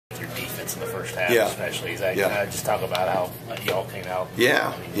minutes in the first half, Yeah. especially. Can Yeah. I just talk about how y'all came out?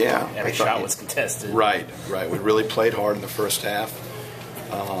 Yeah, yeah. Every shot was contested. Right. We really played hard in the first half.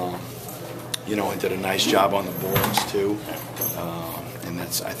 And did a nice job on the boards too. And I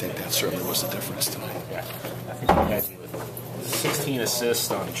think that certainly was the difference tonight. Yeah. I think we had you with 16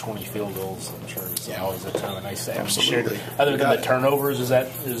 assists on 20 field goals. I'm sure it's always a ton of nice things. Absolutely. Other than the turnovers, is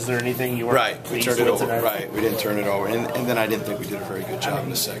there anything you weren't Right, we pleased turned it with over. tonight? Right, we didn't turn it over, and then I didn't think we did a very good job in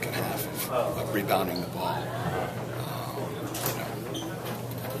the second half of rebounding the ball.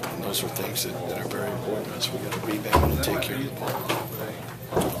 And those are things that are very important to us. We got to rebound and take care of the ball.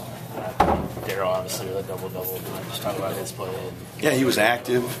 Daryl obviously with a double-double. Just talk about his play. Yeah, he was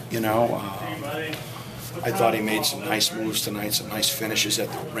active. I thought he made some nice moves tonight, some nice finishes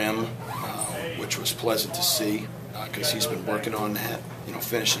at the rim, which was pleasant to see because he's been working on that.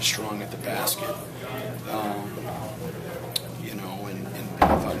 Finishing strong at the basket. And I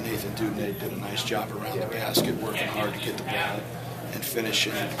thought Nathan Dubnay did a nice job around the basket, working hard to get the ball and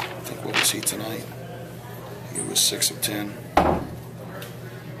finishing. I think what was he tonight? He was 6 of 10.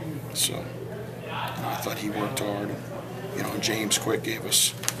 So I thought he worked hard. James Quick gave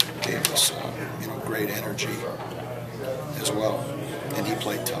us great energy as well, and he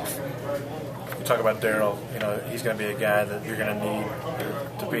played tough. You talk about Daryl. He's going to be a guy that you're going to need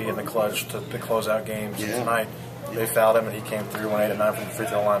to be in the clutch to close out games. Yeah. Tonight, they fouled him, and he came through, went 8 of 9 from the free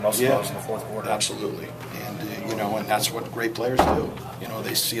throw line, most of those in the fourth quarter. Absolutely, and and that's what great players do.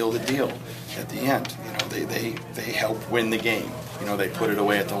 They seal the deal at the end. They help win the game. They put it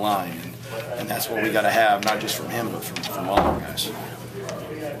away at the line, and that's what we got to have, not just from him, but from all our guys.